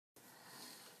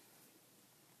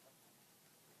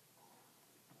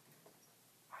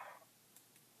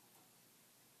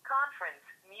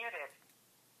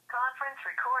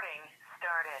Recording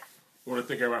started. I want to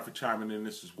thank everybody for chiming in.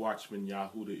 This is Watchman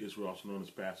Yahudah, Israel, also known as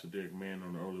Pastor Derek Mann,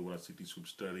 on the Early What I Seek Thee Swoop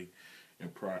study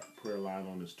and prayer line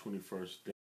on this 21st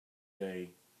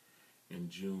day in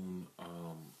June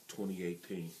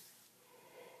 2018.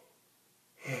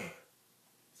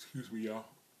 Excuse me,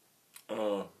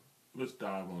 y'all. Let's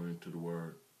dive on into the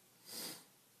word.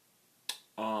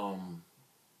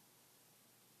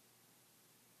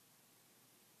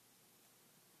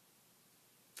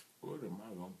 What am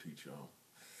I going to teach y'all?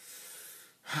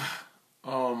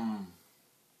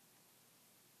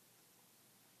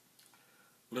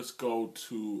 Let's go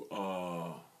to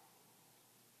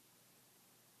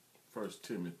 1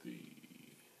 Timothy.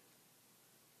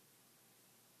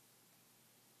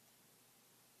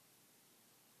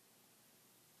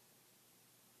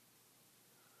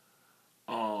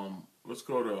 Let's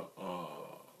go to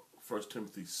 1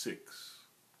 Timothy 6.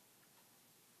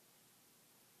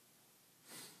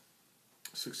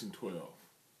 6 and 12.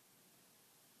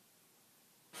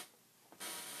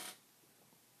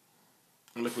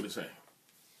 And look what it says.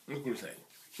 Look what it says.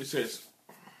 It says,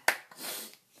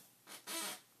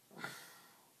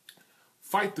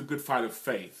 fight the good fight of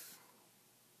faith.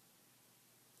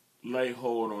 Lay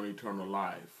hold on eternal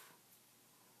life,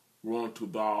 whereunto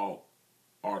thou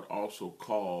art also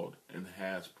called, and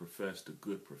hast professed a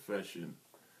good profession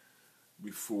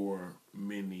before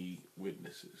many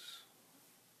witnesses.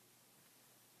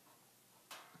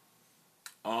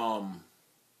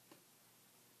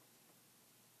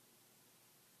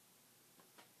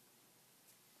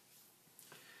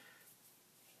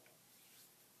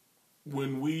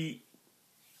 When we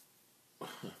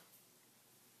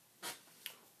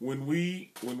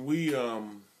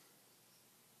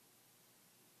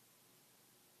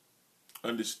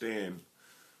understand,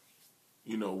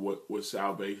 what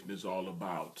salvation is all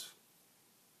about,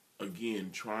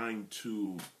 again, trying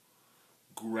to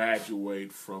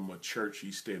graduate from a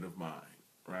churchy state of mind,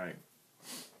 right?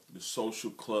 The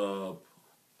social club,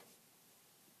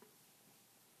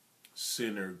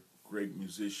 sinner, great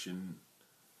musician,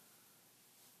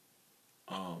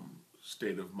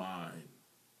 state of mind,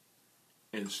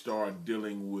 and start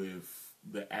dealing with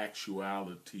the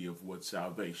actuality of what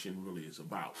salvation really is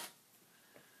about.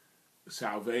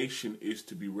 Salvation is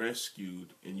to be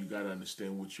rescued, and you got to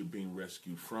understand what you're being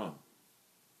rescued from.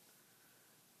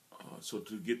 So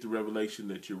to get the revelation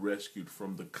that you're rescued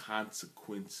from the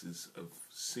consequences of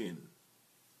sin,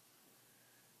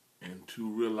 and to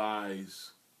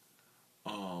realize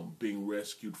being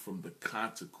rescued from the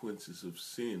consequences of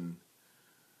sin,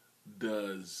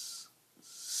 does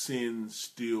sin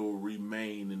still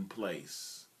remain in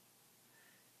place?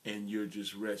 And you're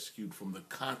just rescued from the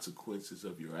consequences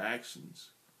of your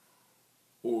actions,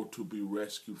 or to be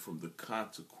rescued from the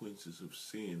consequences of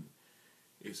sin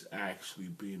is actually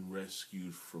being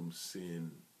rescued from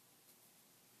sin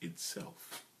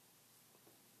itself.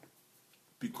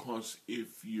 Because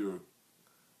if you're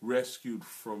rescued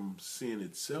from sin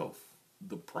itself,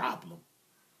 the problem,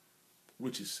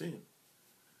 which is sin,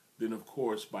 then of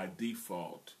course by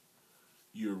default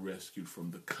you're rescued from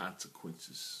the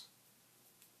consequences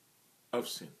of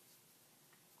sin.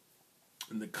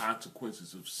 And the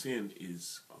consequences of sin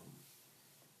is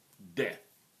death,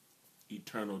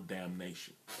 eternal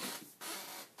damnation.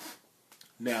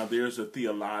 Now, there's a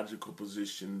theological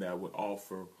position that would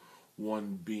offer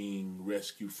one being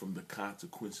rescued from the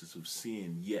consequences of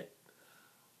sin, yet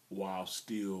while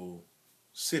still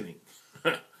sinning,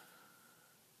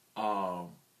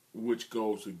 which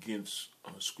goes against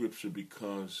Scripture,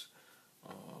 because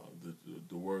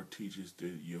the word teaches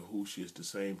that Yahushua is the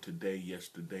same today,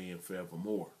 yesterday, and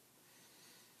forevermore.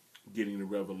 Getting the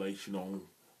revelation on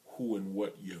who and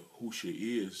what Yahushua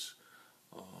is.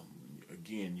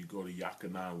 Again, you go to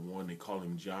Yahudah 1, they call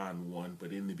him John 1,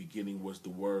 but in the beginning was the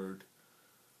Word.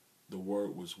 The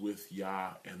Word was with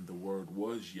Yah, and the Word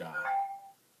was Yah.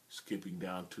 Skipping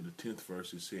down to the 10th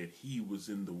verse, it said, he was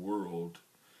in the world,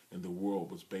 and the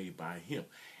world was made by him.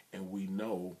 And we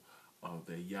know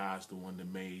that Yah is the one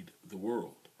that made the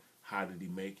world. How did he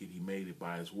make it? He made it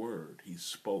by his word. He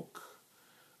spoke.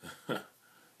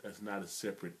 That's not a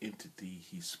separate entity.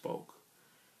 He spoke.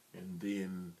 And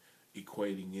then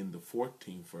equating in the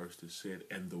 14th verse, it said,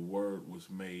 and the word was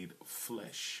made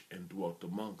flesh and dwelt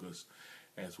among us,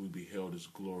 as we beheld his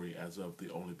glory as of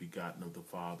the only begotten of the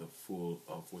Father, full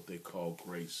of what they call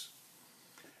grace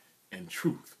and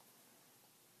truth.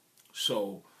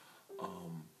 So,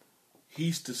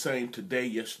 he's the same today,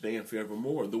 yesterday, and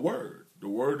forevermore. The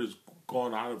word is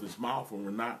gone out of his mouth and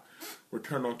will not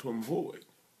return unto him void,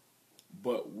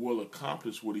 but will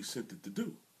accomplish what he sent it to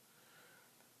do.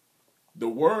 The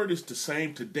word is the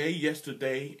same today,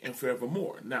 yesterday, and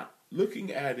forevermore. Now,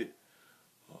 looking at it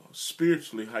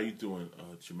spiritually, how you doing,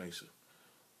 Jamesa?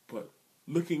 But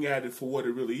looking at it for what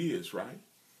it really is, right?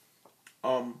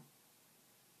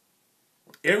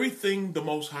 Everything the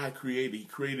Most High created, He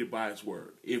created by His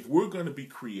word. If we're going to be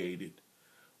created,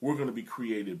 we're going to be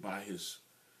created by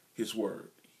His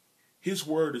word. His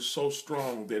word is so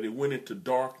strong that it went into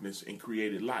darkness and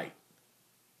created light.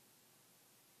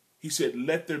 He said,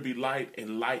 "Let there be light,"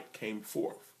 and light came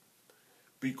forth.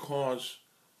 Because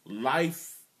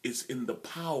life is in the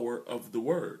power of the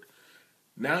word.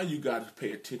 Now you got to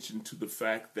pay attention to the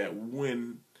fact that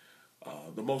when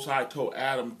the Most High told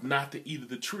Adam not to eat of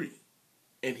the tree,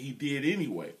 and he did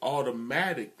anyway,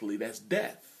 automatically that's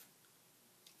death.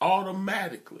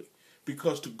 Automatically.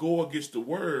 Because to go against the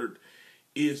word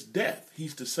is death.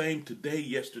 He's the same today,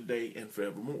 yesterday, and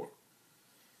forevermore.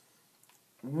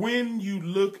 When you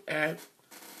look at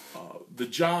the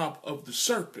job of the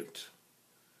serpent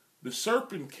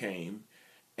came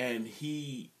and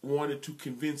he wanted to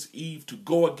convince Eve to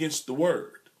go against the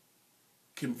word,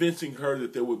 convincing her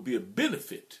that there would be a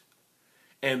benefit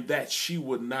and that she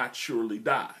would not surely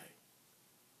die.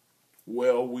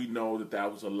 Well, we know that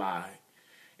that was a lie,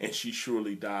 and she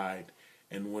surely died.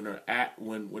 And when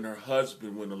her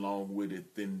husband went along with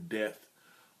it, then death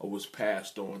was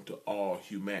passed on to all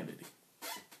humanity.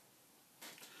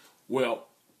 Well,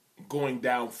 going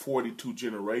down 42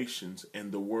 generations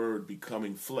and the word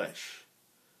becoming flesh,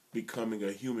 becoming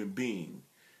a human being,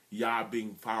 Yah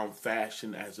being found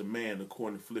fashioned as a man,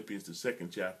 according to Philippians the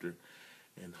 2nd chapter,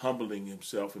 and humbling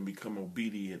himself and become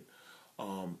obedient,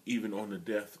 even on the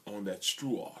death on that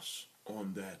struos,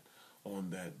 on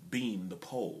that beam, the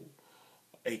pole,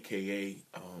 aka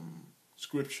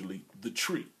scripturally the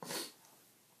tree,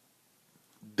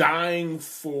 dying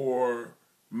for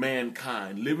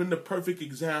mankind, living the perfect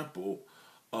example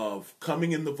of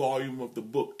coming in the volume of the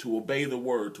book to obey the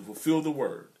word, to fulfill the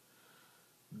word,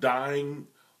 dying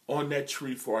on that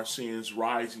tree for our sins,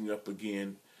 rising up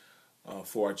again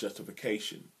for our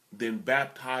justification, then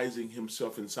baptizing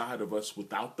himself inside of us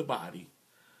without the body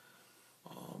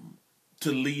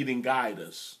to lead and guide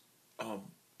us,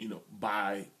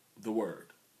 by the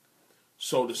word.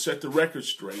 So to set the record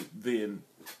straight, then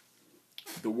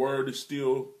the word is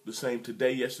still the same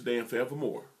today, yesterday, and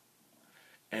forevermore.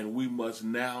 And we must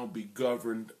now be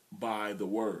governed by the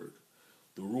word,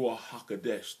 the Ruach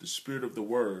HaKodesh, the spirit of the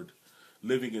word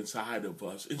living inside of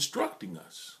us, instructing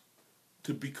us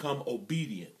to become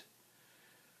obedient.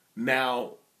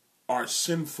 Now, our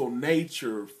sinful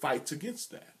nature fights against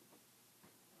that.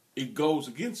 It goes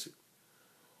against it.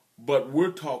 But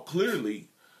we're taught clearly,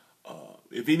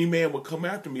 if any man will come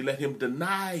after me, let him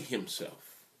deny himself.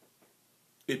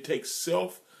 It takes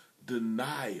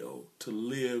self-denial to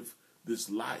live this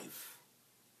life.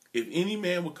 If any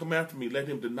man will come after me, let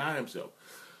him deny himself.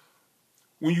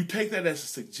 When you take that as a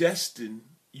suggestion,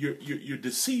 you're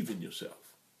deceiving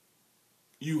yourself.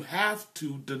 You have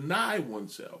to deny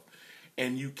oneself.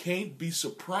 And you can't be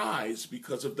surprised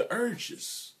because of the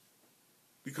urges.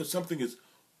 Because something is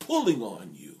pulling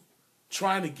on you,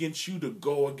 trying to get you to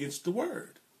go against the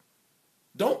word.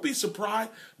 Don't be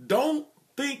surprised. Don't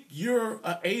think you're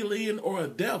an alien or a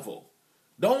devil.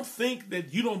 Don't think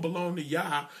that you don't belong to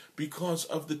Yah because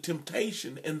of the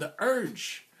temptation and the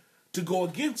urge to go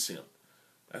against him.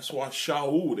 That's why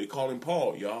Shaul, they call him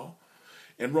Paul, y'all.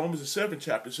 In Romans the 7th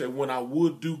chapter said, when I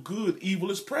would do good,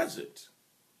 evil is present.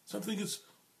 Something is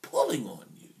pulling on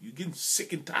you. You're getting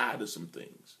sick and tired of some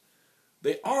things.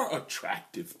 They are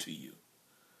attractive to you.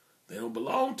 They don't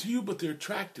belong to you, but they're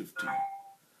attractive to you.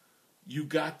 You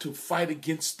got to fight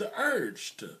against the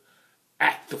urge to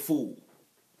act a fool,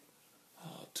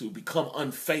 to become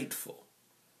unfaithful.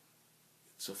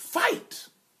 It's a fight.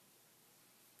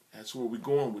 That's where we're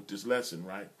going with this lesson,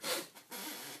 right?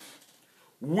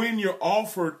 When you're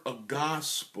offered a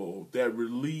gospel that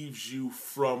relieves you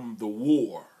from the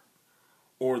war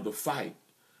or the fight,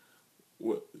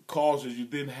 what causes you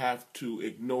then have to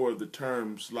ignore the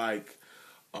terms like,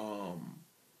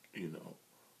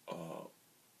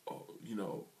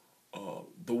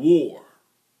 the war,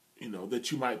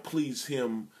 that you might please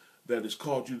him that has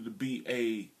called you to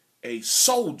be a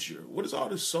soldier. What does all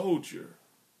this soldier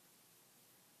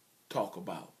talk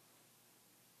about?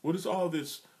 What is all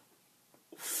this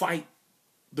fight,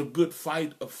 the good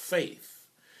fight of faith,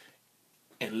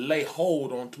 and lay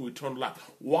hold onto eternal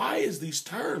life? Why is these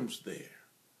terms there?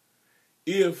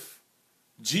 If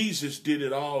Jesus did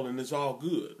it all and it's all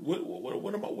good,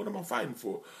 what am I fighting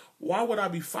for? Why would I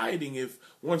be fighting if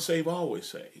once saved, always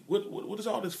saved? What is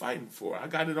all this fighting for? I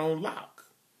got it on lock.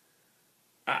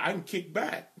 I can kick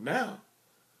back now.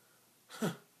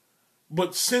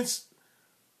 But since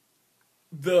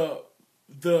the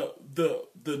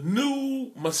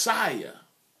new Messiah,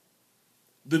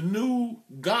 the new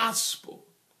gospel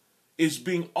is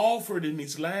being offered in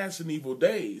these last and evil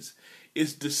days,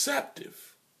 it's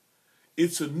deceptive.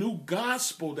 It's a new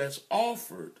gospel that's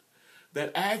offered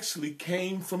that actually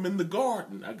came from in the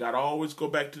garden. I got to always go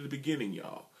back to the beginning,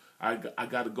 y'all. I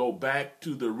got to go back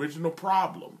to the original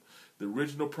problem. The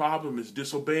original problem is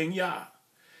disobeying Yah.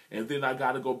 And then I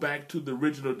got to go back to the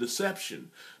original deception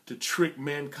to trick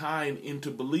mankind into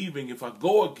believing if I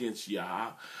go against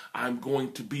Yah, I'm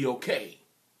going to be okay.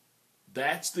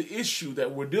 That's the issue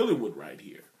that we're dealing with right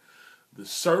here. The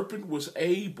serpent was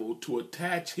able to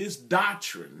attach his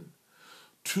doctrine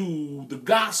to the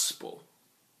gospel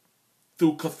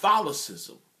through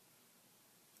Catholicism,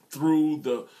 through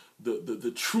the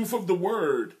truth of the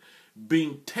word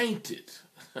being tainted,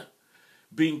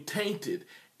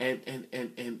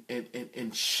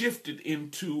 and shifted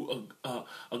into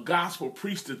a gospel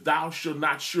priest that thou shalt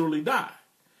not surely die.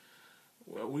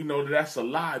 Well, we know that that's a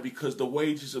lie because the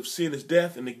wages of sin is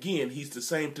death. And again, he's the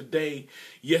same today,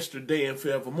 yesterday, and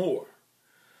forevermore.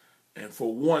 And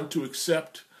for one to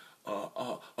accept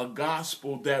a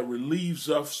gospel that relieves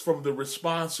us from the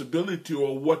responsibility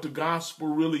or what the gospel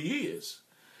really is.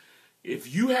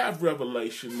 If you have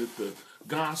revelation that the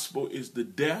gospel is the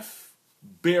death,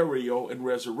 burial, and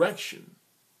resurrection,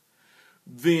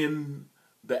 then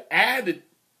the added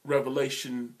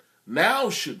revelation now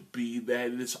should be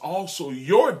that it is also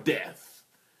your death,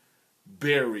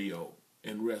 burial,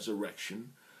 and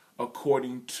resurrection,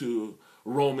 according to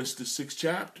Romans the 6th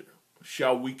chapter.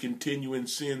 Shall we continue in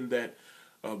sin that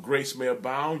grace may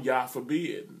abound? Yah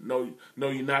forbid. Know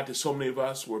ye not that so many of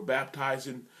us were baptized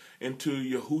into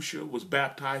Yahudah, was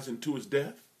baptized into his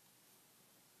death?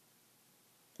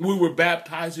 We were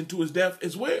baptized into his death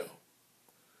as well.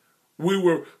 We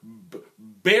were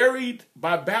buried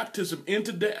by baptism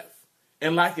into death.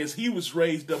 And like as he was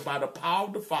raised up by the power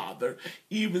of the Father,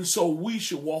 even so we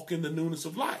should walk in the newness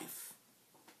of life.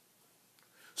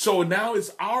 So now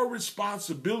it's our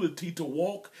responsibility to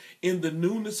walk in the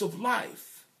newness of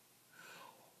life.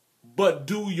 But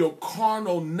do your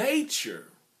carnal nature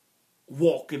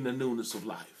walk in the newness of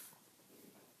life?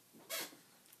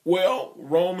 Well,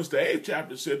 Romans the 8th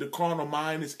chapter said the carnal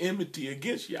mind is enmity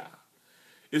against Yah.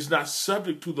 It's not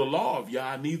subject to the law of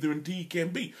Yah, neither indeed can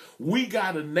be. We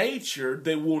got a nature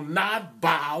that will not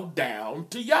bow down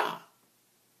to Yah.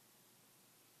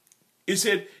 It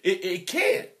said it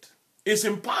can't. It's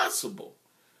impossible.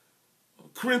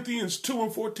 Corinthians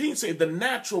 2:14 say the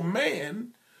natural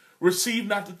man receive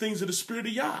not the things of the spirit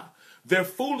of Yah. Their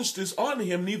foolishness on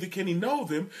him, neither can he know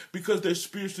them because they're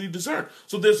spiritually discerned.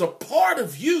 So there's a part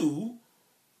of you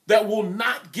that will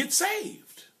not get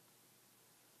saved.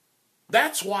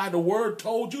 That's why the word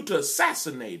told you to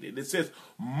assassinate it. It says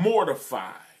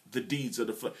mortify the deeds of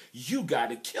the flesh. You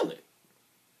got to kill it.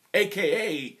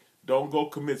 AKA, don't go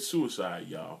commit suicide,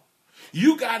 y'all.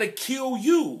 You got to kill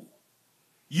you.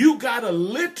 You got to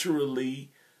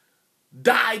literally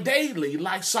die daily,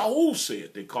 like Saul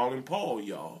said. They call him Paul,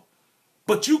 y'all.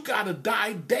 But you got to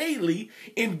die daily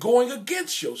in going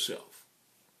against yourself.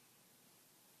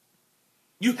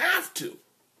 You have to.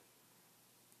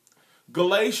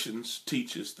 Galatians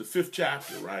teaches, the 5th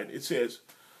chapter, right? It says,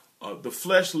 the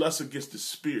flesh lusts against the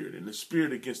spirit, and the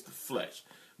spirit against the flesh.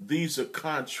 These are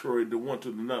contrary to one to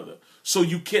another. So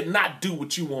you cannot do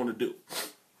what you want to do.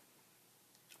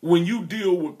 When you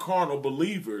deal with carnal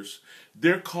believers,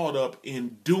 they're caught up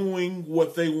in doing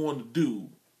what they want to do,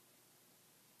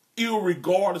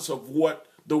 irregardless of what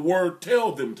the word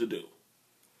tells them to do.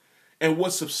 And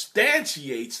what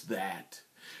substantiates that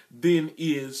then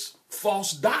is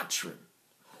false doctrine.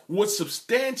 What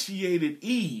substantiated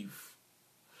Eve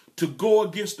to go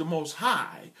against the Most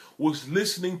High was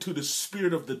listening to the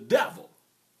spirit of the devil.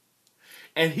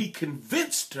 And he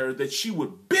convinced her that she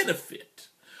would benefit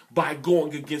by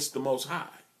going against the Most High.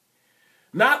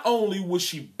 Not only would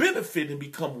she benefit and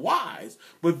become wise,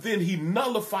 but then he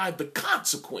nullified the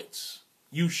consequence.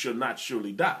 You shall not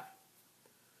surely die.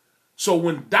 So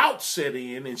when doubt set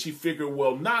in and she figured,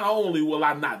 well, not only will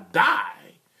I not die,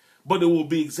 but it will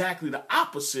be exactly the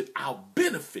opposite. I'll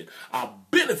benefit. I'll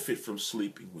benefit from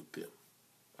sleeping with them.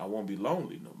 I won't be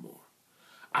lonely no more.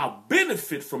 I'll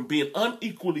benefit from being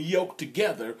unequally yoked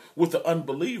together with the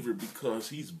unbeliever because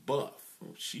he's buff.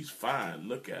 She's fine.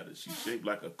 Look at her. She's shaped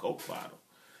like a Coke bottle.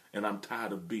 And I'm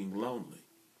tired of being lonely.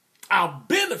 I'll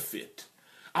benefit.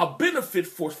 I'll benefit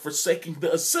for forsaking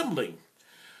the assembling.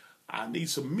 I need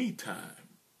some me time.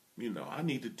 I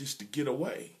need to just to get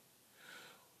away.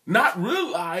 not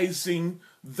realizing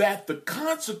that the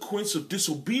consequence of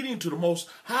disobedience to the Most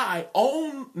High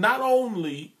not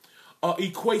only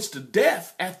equates to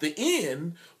death at the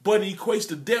end, but it equates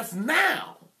to death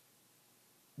now.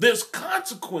 There's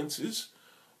consequences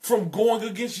from going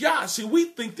against Yah. See, we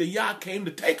think that Yah came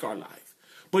to take our life,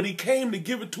 but he came to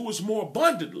give it to us more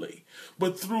abundantly.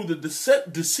 But through the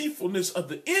deceitfulness of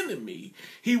the enemy,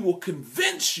 he will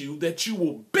convince you that you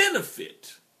will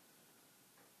benefit.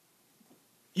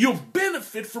 You'll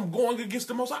benefit from going against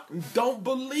the Most High. Don't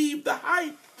believe the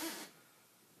hype.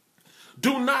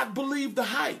 Do not believe the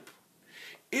hype.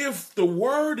 If the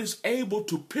word is able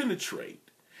to penetrate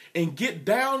and get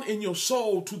down in your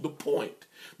soul to the point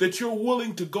that you're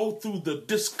willing to go through the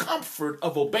discomfort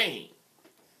of obeying,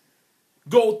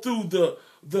 go through the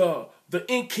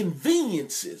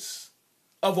inconveniences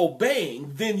of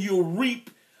obeying, then you'll reap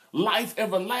life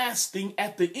everlasting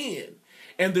at the end.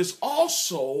 And there's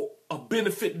also a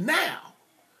benefit now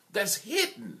that's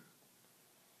hidden.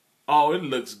 Oh, it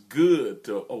looks good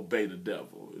to obey the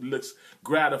devil. It looks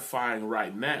gratifying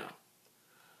right now.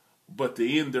 But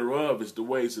the end thereof is the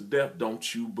ways of death.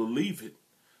 Don't you believe it?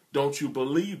 Don't you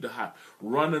believe the hype?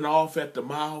 Running off at the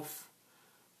mouth,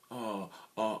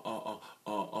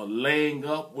 laying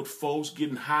up with folks,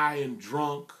 getting high and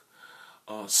drunk,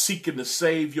 seeking to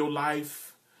save your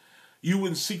life. You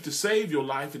wouldn't seek to save your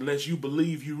life unless you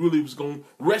believe you really was going to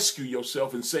rescue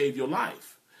yourself and save your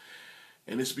life.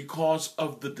 And it's because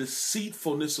of the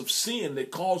deceitfulness of sin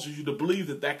that causes you to believe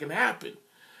that that can happen.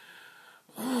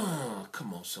 Oh,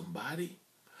 come on, somebody.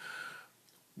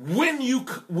 When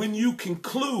you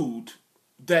conclude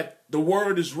that the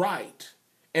word is right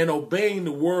and obeying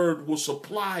the word will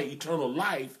supply eternal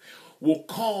life, will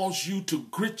cause you to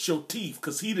grit your teeth,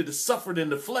 because he that is suffered in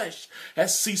the flesh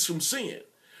has ceased from sin.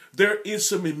 There is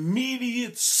some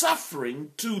immediate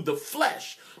suffering to the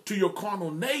flesh, to your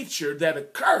carnal nature, that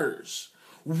occurs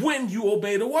when you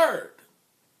obey the word.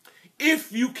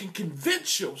 If you can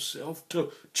convince yourself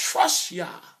to trust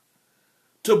Yah,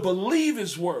 to believe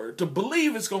his word, to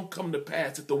believe it's going to come to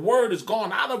pass, that the word is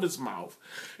gone out of his mouth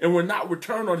and will not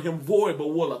return on him void, but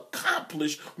will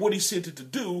accomplish what he sent it to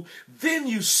do, then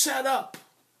you set up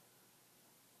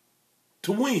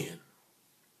to win.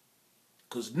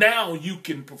 Because now you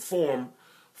can perform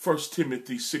 1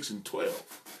 Timothy 6:12,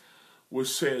 which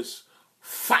says,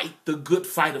 fight the good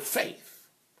fight of faith.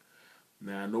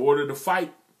 Now, in order to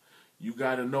fight, you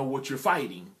got to know what you're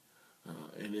fighting.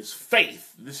 And it's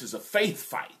faith. This is a faith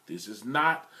fight. This is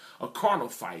not a carnal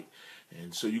fight.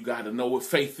 And so you got to know what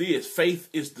faith is. Faith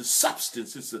is the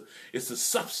substance. It's the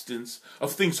substance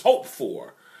of things hoped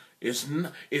for.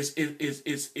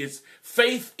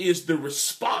 Faith is the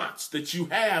response that you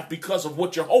have because of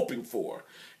what you're hoping for.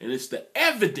 And it's the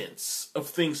evidence of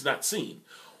things not seen.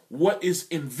 What is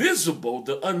invisible,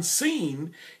 the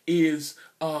unseen, is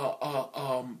what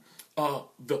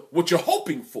you're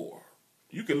hoping for.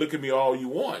 You can look at me all you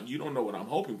want. You don't know what I'm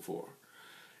hoping for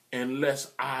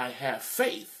unless I have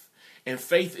faith. And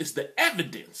faith is the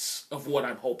evidence of what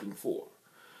I'm hoping for.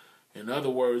 In other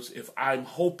words, if I'm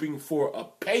hoping for a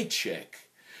paycheck,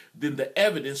 then the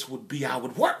evidence would be I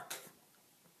would work.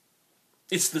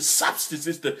 It's the substance,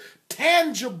 it's the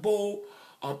tangible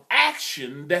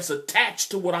action that's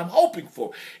attached to what I'm hoping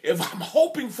for. If I'm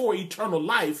hoping for eternal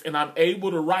life and I'm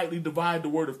able to rightly divide the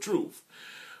word of truth,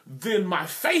 then my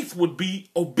faith would be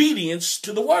obedience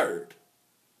to the word.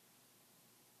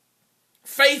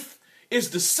 Faith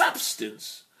is the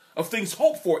substance of things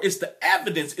hoped for. It's the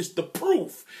evidence, it's the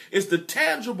proof, it's the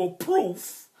tangible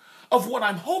proof of what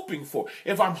I'm hoping for.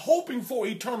 If I'm hoping for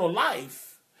eternal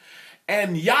life,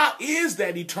 and Yah is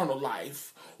that eternal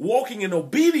life, walking in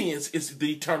obedience is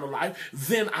the eternal life,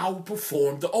 then I will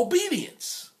perform the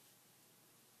obedience.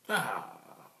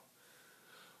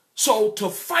 So to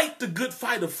fight the good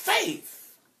fight of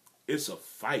faith, it's a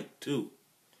fight too.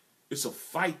 It's a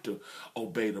fight to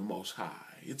obey the Most High.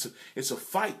 It's a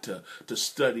fight to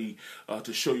study,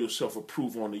 to show yourself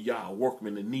approved unto Yah,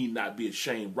 workman that need not be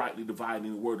ashamed, rightly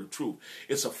dividing the word of truth.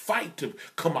 It's a fight to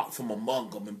come out from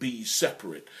among them and be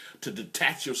separate, to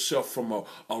detach yourself from a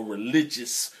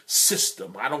religious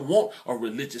system. I don't want a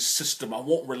religious system. I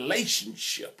want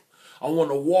relationship. I want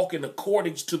to walk in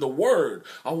accordance to the word.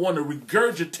 I want to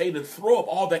regurgitate and throw up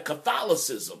all that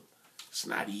Catholicism. It's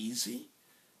not easy.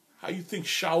 How you think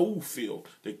Shaul felt?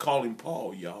 They call him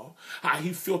Paul, y'all. How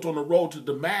he felt on the road to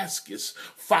Damascus,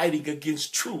 fighting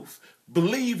against truth,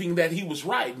 believing that he was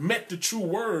right, met the true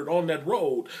word on that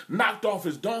road, knocked off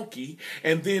his donkey,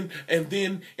 and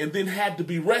then had to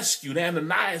be rescued.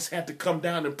 Ananias had to come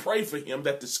down and pray for him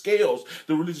that the scales,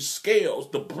 the religious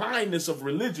scales, the blindness of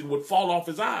religion would fall off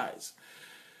his eyes.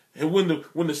 And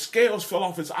when the scales fell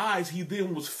off his eyes, he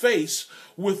then was faced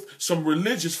with some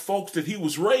religious folks that he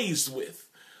was raised with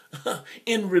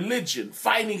in religion,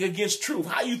 fighting against truth.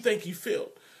 How you think he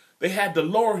felt? They had to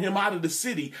lower him out of the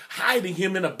city, hiding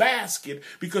him in a basket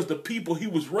because the people he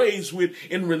was raised with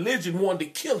in religion wanted to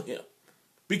kill him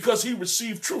because he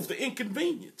received truth, the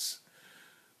inconvenience.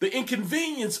 The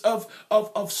inconvenience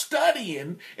of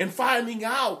studying and finding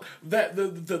out that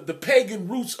the pagan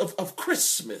roots of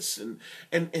Christmas and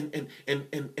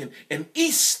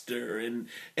Easter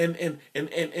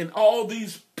and all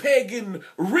these pagan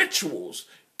rituals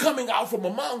coming out from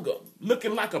among them,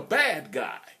 looking like a bad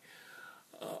guy.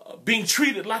 Being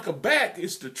treated like a bad,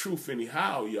 it's the truth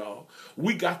anyhow, y'all.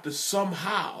 We got to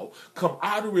somehow come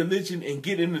out of religion and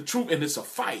get in the truth, and it's a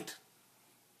fight.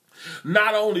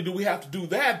 Not only do we have to do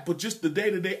that, but just the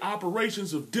day-to-day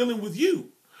operations of dealing with you.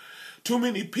 Too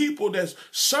many people that's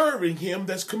serving him,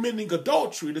 that's committing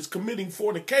adultery, that's committing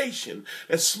fornication,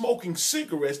 that's smoking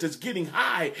cigarettes, that's getting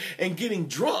high and getting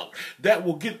drunk, that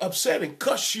will get upset and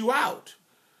cuss you out.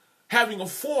 Having a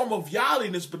form of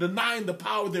godliness but denying the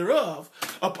power thereof,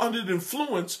 up under the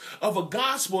influence of a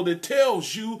gospel that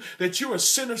tells you that you're a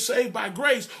sinner saved by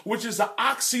grace, which is an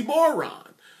oxymoron.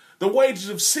 The wages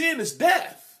of sin is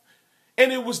death.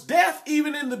 And it was death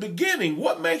even in the beginning.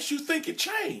 What makes you think it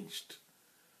changed?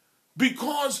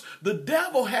 Because the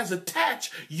devil has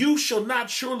attached "you shall not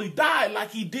surely die"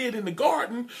 like he did in the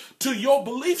garden to your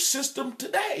belief system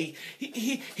today.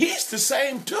 He's the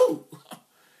same too.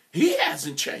 He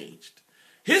hasn't changed.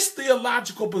 His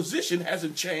theological position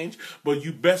hasn't changed, but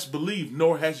you best believe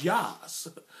nor has Yah's,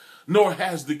 nor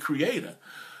has the Creator.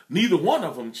 Neither one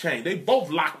of them changed. They both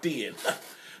locked in.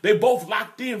 They both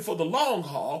locked in for the long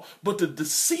haul, but the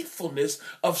deceitfulness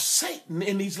of Satan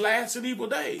in these last and evil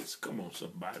days. Come on,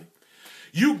 somebody.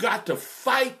 You got to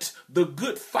fight the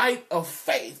good fight of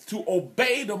faith to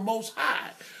obey the Most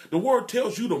High. The word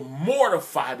tells you to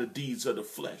mortify the deeds of the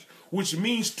flesh, which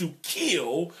means to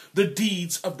kill the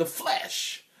deeds of the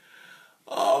flesh.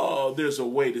 Oh, there's a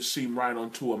way to seem right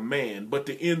unto a man, but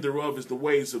the end thereof is the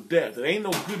ways of death. There ain't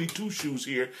no goody two-shoes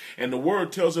here, and the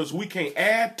word tells us we can't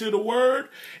add to the word,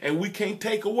 and we can't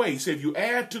take away. He said if you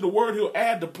add to the word, he'll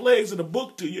add the plagues of the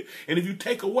book to you, and if you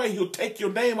take away, he'll take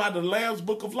your name out of the Lamb's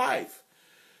book of life.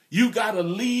 You got to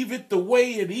leave it the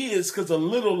way it is because a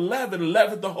little leaven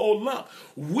leaveneth the whole lump.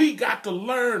 We got to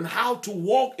learn how to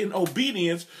walk in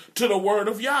obedience to the word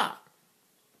of Yah.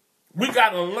 We got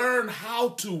to learn how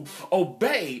to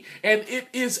obey, and it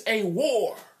is a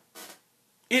war.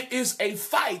 It is a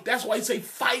fight. That's why he say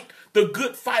fight the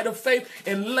good fight of faith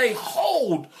and lay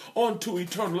hold onto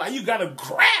eternal life. You got to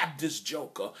grab this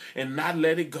joker and not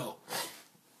let it go.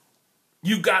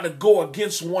 You got to go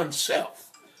against oneself.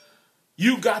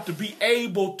 You got to be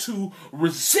able to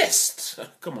resist.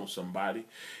 Come on, somebody.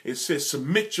 It says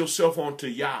submit yourself unto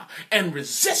Yah and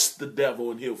resist the devil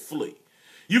and he'll flee.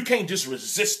 You can't just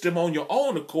resist him on your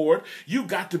own accord. You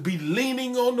got to be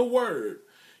leaning on the word.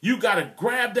 You got to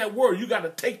grab that word. You got to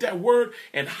take that word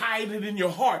and hide it in your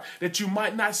heart that you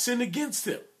might not sin against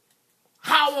him.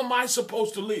 How am I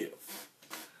supposed to live?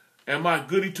 Am I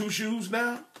goody two-shoes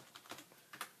now?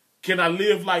 Can I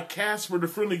live like Casper the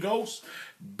Friendly Ghost?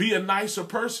 Be a nicer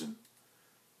person?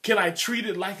 Can I treat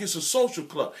it like it's a social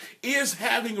club? Is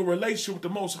having a relationship with the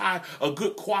Most High a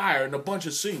good choir and a bunch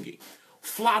of singing?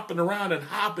 Flopping around and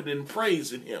hopping and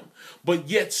praising him, but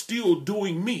yet still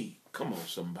doing me? Come on,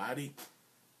 somebody.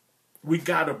 We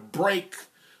got to break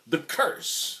the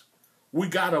curse. We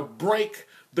got to break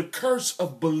the curse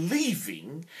of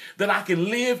believing that I can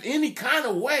live any kind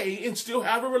of way and still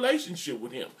have a relationship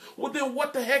with him. Well, then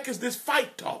what the heck is this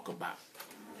fight talk about?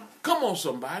 Come on,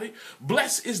 somebody.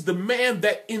 Blessed is the man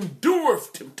that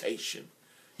endureth temptation.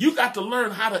 You got to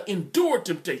learn how to endure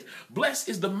temptation. Blessed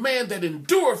is the man that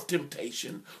endureth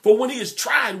temptation. For when he is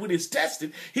tried, when he is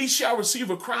tested, he shall receive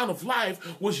a crown of life,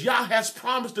 which Yah has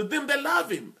promised to them that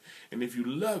love him. And if you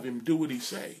love him, do what he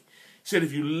say. He said,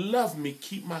 if you love me,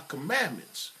 keep my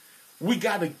commandments. We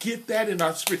got to get that in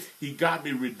our spirit. He got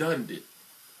me redundant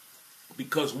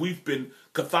because we've been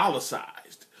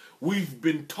Catholicized. We've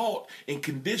been taught and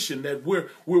conditioned that we're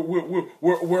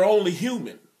only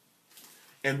human.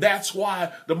 And that's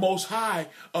why the Most High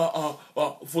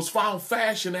was found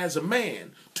fashioned as a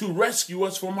man to rescue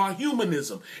us from our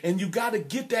humanism. And you got to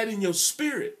get that in your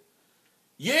spirit.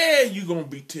 Yeah, you're going to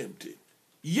be tempted.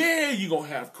 Yeah, you're going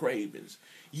to have cravings.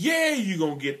 Yeah, you're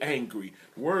going to get angry.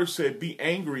 The word said, be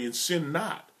angry and sin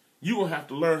not. You're going to have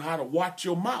to learn how to watch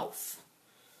your mouth.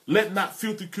 Let not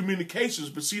filthy communications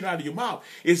proceed out of your mouth.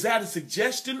 Is that a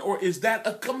suggestion or is that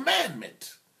a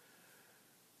commandment?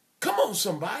 Come on,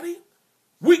 somebody.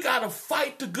 We got to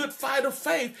fight the good fight of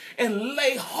faith and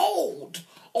lay hold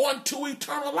onto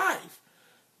eternal life.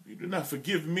 You do not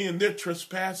forgive men their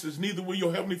trespasses, neither will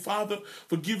your heavenly Father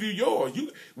forgive you yours.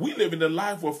 We live in a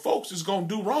life where folks is going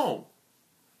to do wrong.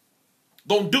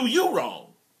 Going to do you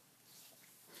wrong.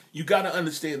 You got to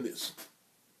understand this.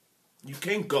 You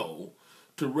can't go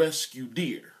to rescue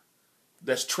deer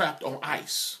that's trapped on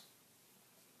ice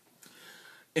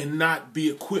and not be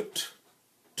equipped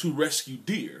to rescue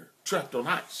deer trapped on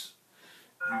ice.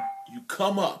 You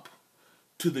come up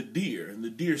to the deer and the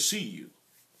deer see you.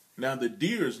 Now the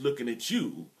deer is looking at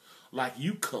you like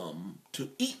you come to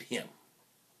eat him.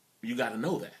 You got to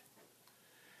know that.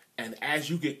 And as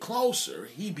you get closer,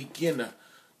 he begin to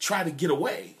try to get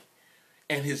away.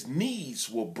 And his knees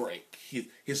will break.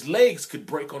 His legs could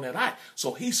break on that ice.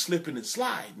 So he's slipping and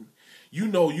sliding. You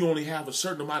know you only have a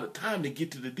certain amount of time to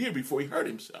get to the deer before he hurt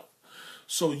himself.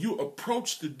 So you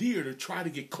approach the deer to try to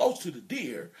get close to the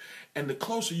deer. And the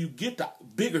closer you get, the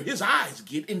bigger his eyes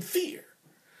get in fear.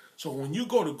 So when you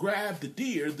go to grab the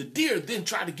deer then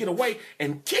try to get away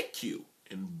and kick you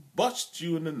and bust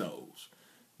you in the nose.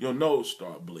 Your nose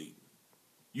start bleeding.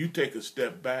 You take a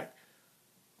step back,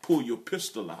 pull your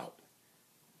pistol out,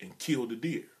 and kill the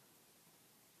deer.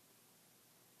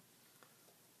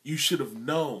 You should have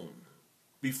known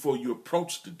before you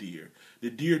approach the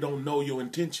deer don't know your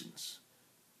intentions.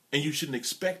 And you shouldn't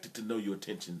expect it to know your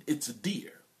intention. It's a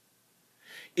deer.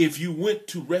 If you went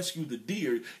to rescue the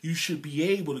deer, you should be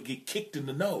able to get kicked in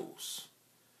the nose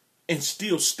and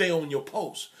still stay on your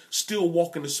post, still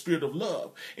walk in the spirit of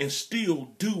love, and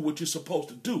still do what you're supposed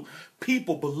to do.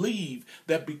 People believe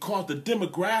that because the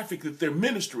demographic that they're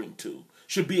ministering to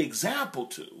should be example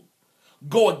to,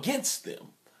 go against them,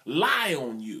 lie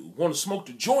on you, want to smoke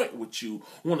the joint with you,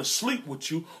 want to sleep with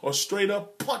you, or straight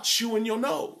up punch you in your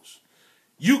nose.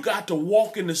 You got to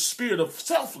walk in the spirit of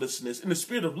selflessness, in the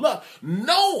spirit of love,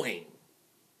 knowing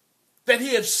that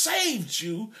he has saved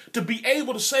you to be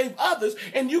able to save others,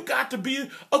 and you got to be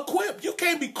equipped. You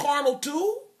can't be carnal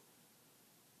too.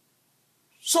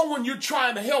 Someone you're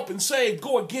trying to help and save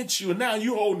go against you, and now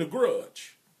you're holding a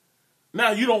grudge. Now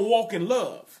you don't walk in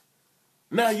love.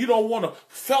 Now you don't want to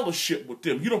fellowship with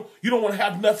them. You don't want to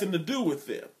have nothing to do with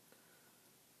them.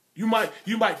 You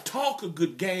might talk a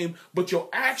good game, but your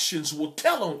actions will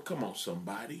tell on. Come on,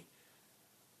 somebody.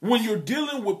 When you're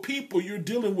dealing with people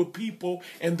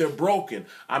and they're broken.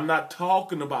 I'm not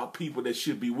talking about people that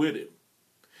should be with him.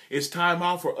 It's time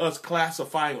out for us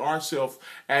classifying ourselves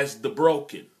as the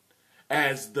broken,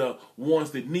 as the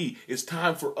ones that need. It's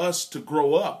time for us to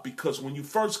grow up, because when you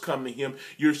first come to him,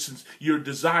 you're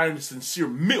desiring the sincere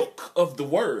milk of the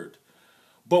word.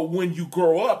 But when you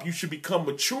grow up, you should become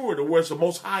mature to where the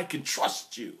Most High can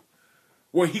trust you,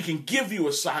 where he can give you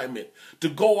assignment to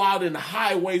go out in the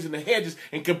highways and the hedges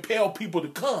and compel people to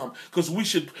come, because we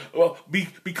should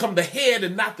become the head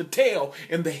and not the tail,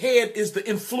 and the head is the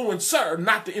influencer,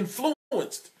 not the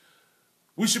influenced.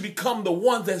 We should become the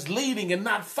one that's leading and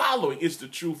not following. It's the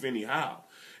truth anyhow.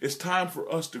 It's time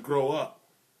for us to grow up.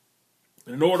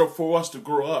 In order for us to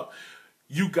grow up,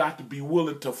 you got to be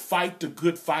willing to fight the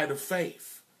good fight of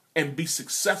faith and be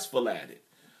successful at it.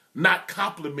 Not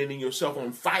complimenting yourself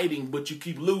on fighting, but you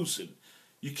keep losing.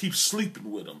 You keep sleeping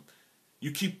with them.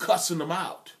 You keep cussing them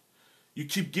out. You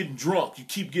keep getting drunk. You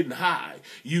keep getting high.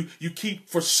 You keep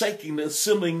forsaking the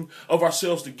assembling of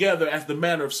ourselves together as the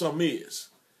manner of some is.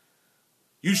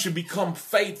 You should become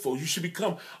faithful. You should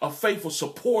become a faithful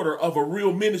supporter of a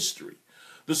real ministry,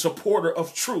 the supporter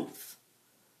of truth,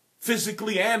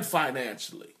 physically and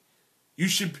financially. You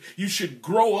should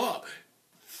grow up.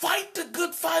 Fight the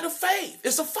good fight of faith.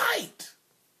 It's a fight.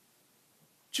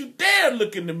 Don't you dare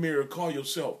look in the mirror and call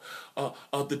yourself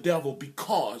the devil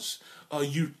because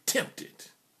you're tempted.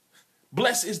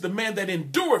 Blessed is the man that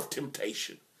endureth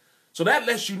temptation. So that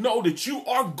lets you know that you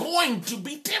are going to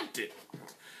be tempted.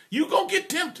 You're going to get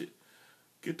tempted.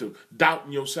 Get to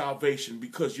doubting your salvation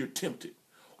because you're tempted.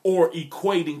 Or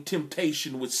equating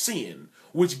temptation with sin,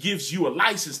 which gives you a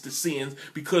license to sin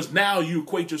because now you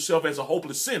equate yourself as a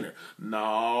hopeless sinner.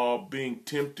 No, being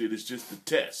tempted is just a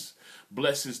test.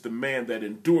 Blessed is the man that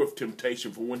endureth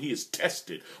temptation, for when he is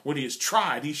tested, when he is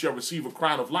tried, he shall receive a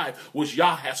crown of life, which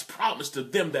Yah has promised to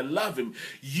them that love him.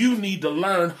 You need to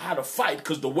learn how to fight,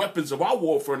 because the weapons of our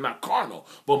warfare are not carnal,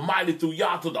 but mighty through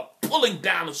Yah to the pulling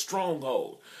down of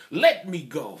stronghold. Let me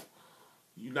go.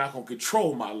 You're not going to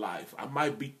control my life. I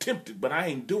might be tempted, but I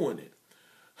ain't doing it.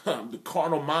 The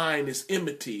carnal mind is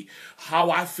enmity.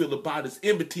 How I feel about it is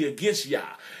enmity against Yah.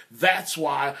 That's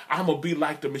why I'm going to be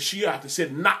like the Mashiach that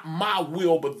said, not my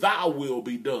will, but thy will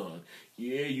be done.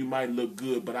 Yeah, you might look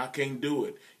good, but I can't do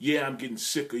it. Yeah, I'm getting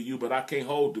sick of you, but I can't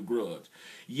hold the grudge.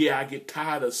 Yeah, I get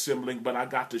tired of assembling, but I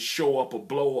got to show up or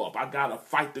blow up. I got to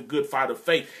fight the good fight of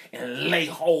faith and lay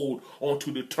hold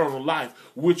onto the eternal life,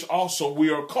 which also we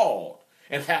are called,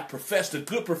 and have professed a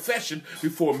good profession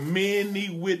before many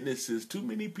witnesses. Too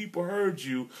many people heard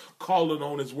you calling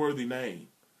on his worthy name.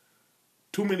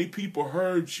 Too many people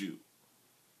heard you.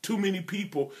 Too many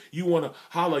people, you want to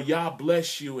holler, Yah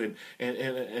bless you,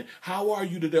 and how are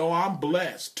you today? Oh, I'm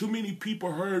blessed. Too many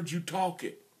people heard you talk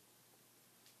it.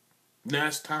 Now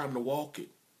it's time to walk it.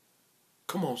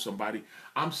 Come on, somebody.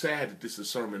 I'm sad that this is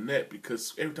sermonette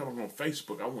because every time I'm on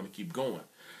Facebook, I want to keep going.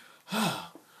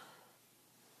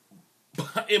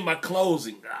 But in my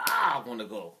closing, I want to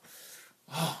go.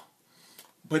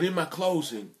 But in my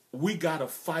closing, we got to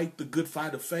fight the good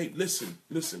fight of faith.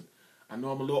 Listen. I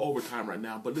know I'm a little overtime right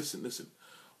now, but listen.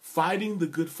 Fighting the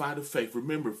good fight of faith.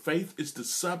 Remember, faith is the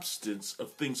substance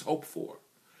of things hoped for.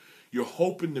 You're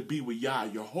hoping to be with Yah.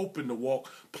 You're hoping to walk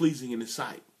pleasing in His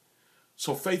sight.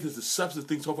 So faith is the substance of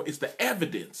things hoped for. It's the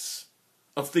evidence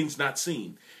of things not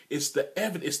seen. It's the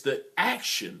evidence. It's the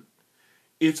action.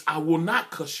 It's I will not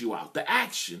cuss you out. The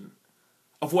action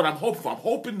of what I'm hoping for. I'm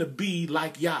hoping to be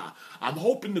like Yah. I'm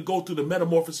hoping to go through the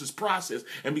metamorphosis process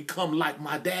and become like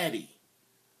my daddy.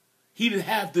 He that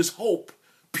have this hope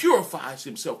purifies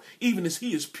himself, even as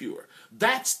he is pure.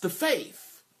 That's the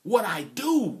faith. What I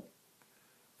do.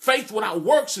 Faith without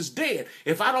works is dead.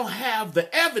 If I don't have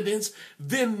the evidence,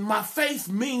 then my faith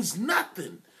means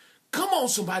nothing. Come on,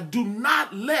 somebody. Do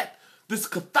not let this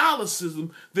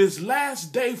Catholicism, this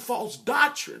last day false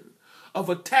doctrine of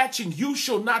attaching you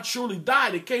shall not surely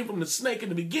die that came from the snake in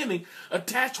the beginning,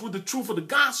 attached with the truth of the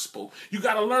gospel. You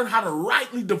got to learn how to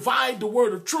rightly divide the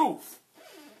word of truth.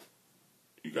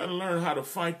 You got to learn how to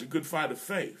fight the good fight of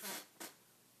faith.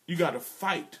 You got to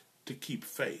fight to keep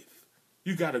faith.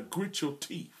 You got to grit your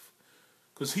teeth.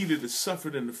 Because he that has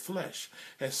suffered in the flesh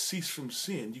has ceased from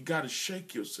sin. You got to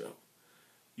shake yourself.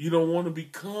 You don't want to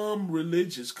become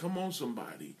religious. Come on,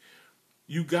 somebody.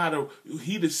 You got to,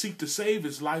 he that seek to save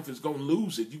his life is going to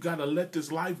lose it. You got to let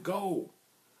this life go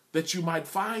that you might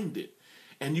find it.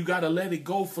 And you got to let it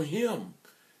go for him.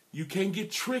 You can't get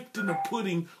tricked into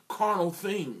putting carnal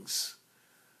things.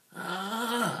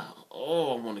 I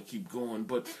want to keep going,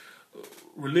 but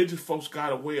religious folks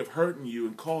got a way of hurting you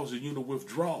and causing you to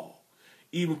withdraw,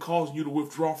 even causing you to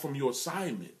withdraw from your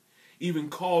assignment, even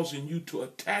causing you to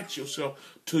attach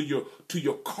yourself to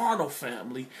your carnal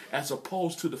family as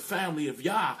opposed to the family of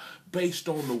Yah based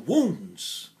on the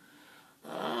wounds.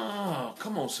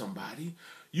 Come on, somebody.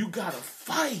 You got to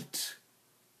fight.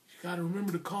 You got to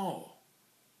remember the call.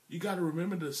 You got to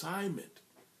remember the assignment.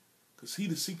 Because he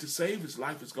that seek to save his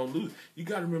life is going to lose. You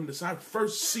got to remember this.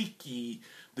 First seek ye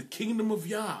the kingdom of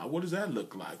Yah. What does that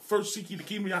look like? First seek ye the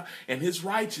kingdom of Yah and his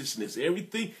righteousness.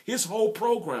 Everything, his whole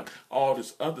program. All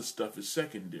this other stuff is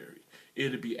secondary.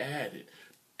 It'll be added.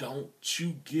 Don't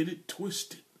you get it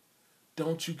twisted.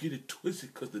 Don't you get it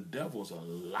twisted because the devil's a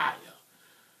liar.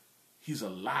 He's a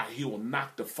liar. He will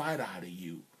knock the fight out of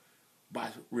you by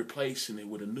replacing it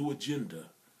with a new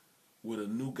agenda, with a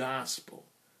new gospel.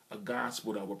 A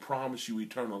gospel that will promise you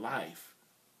eternal life,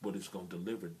 but it's going to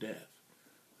deliver death.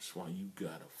 That's why you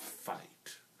got to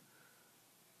fight.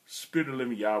 Spirit of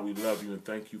living Yah, we love you and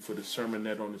thank you for the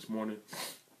sermonette on this morning.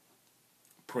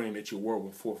 Praying that your word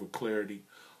will forth with clarity,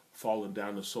 falling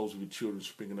down the souls of your children,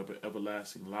 springing up an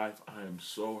everlasting life. I am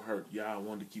so hurt. Yah, I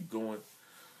want to keep going.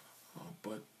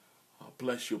 But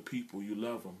bless your people. You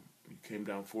love them. You came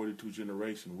down 42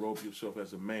 generations, robed yourself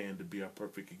as a man to be our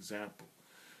perfect example.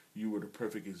 You were the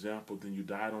perfect example. Then you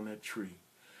died on that tree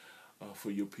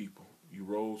for your people. You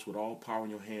rose with all power in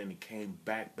your hand and came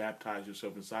back, baptized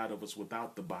yourself inside of us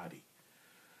without the body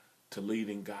to lead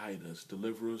and guide us,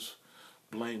 deliver us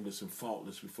blameless and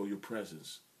faultless before your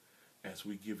presence as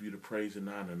we give you the praise and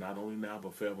honor, not only now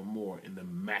but forevermore. In the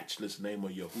matchless name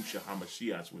of Yahushua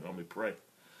HaMashiach, we only pray.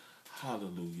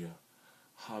 Hallelujah,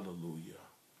 hallelujah,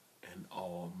 and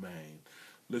amen.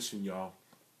 Listen, y'all.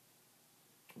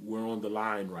 We're on the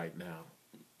line right now,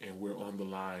 and we're on the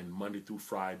line Monday through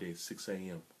Friday at 6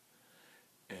 a.m.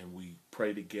 And we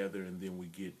pray together, and then we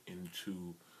get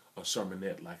into a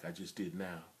sermonette like I just did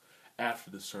now.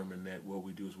 After the sermonette, what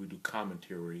we do is we do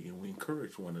commentary, and we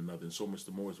encourage one another, and so much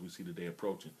the more as we see the day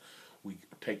approaching. We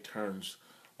take turns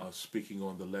speaking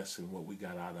on the lesson, what we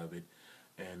got out of it,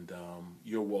 and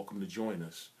you're welcome to join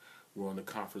us. We're on the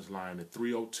conference line at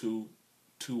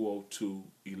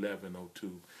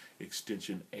 302-202-1102.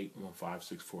 Extension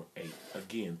 815648.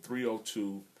 Again,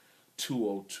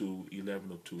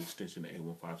 302-202-1102, extension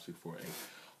 815648.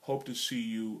 Hope to see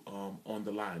you on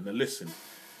the line. Now listen,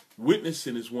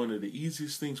 Witnessing is one of the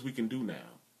easiest things we can do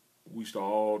now. We used to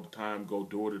all the time go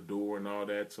door to door and all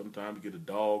that. Sometimes you get a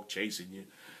dog chasing you,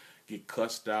 get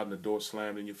cussed out and the door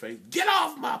slammed in your face. Get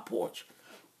off my porch.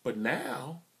 But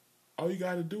now, all you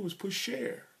got to do is push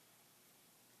share.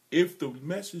 If the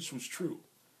message was true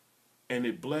and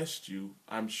it blessed you,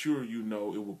 I'm sure you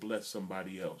know it will bless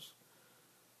somebody else.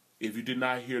 If you did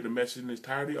not hear the message in its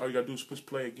entirety, all you got to do is push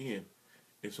play again.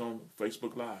 It's on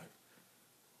Facebook Live.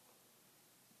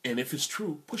 And if it's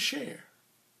true, push share.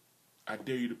 I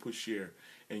dare you to push share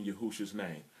in Yahushua's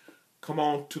name. Come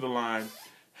on to the line.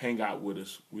 Hang out with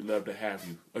us. We'd love to have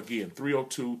you. Again,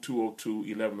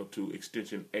 302-202-1102,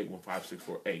 extension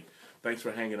 815648. Thanks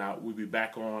for hanging out. We'll be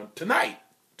back on tonight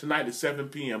at 7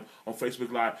 p.m. on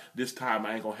Facebook Live. This time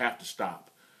I ain't going to have to stop.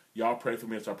 Y'all pray for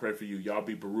me as I pray for you. Y'all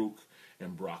be Baruch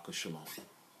and Barak Shalom.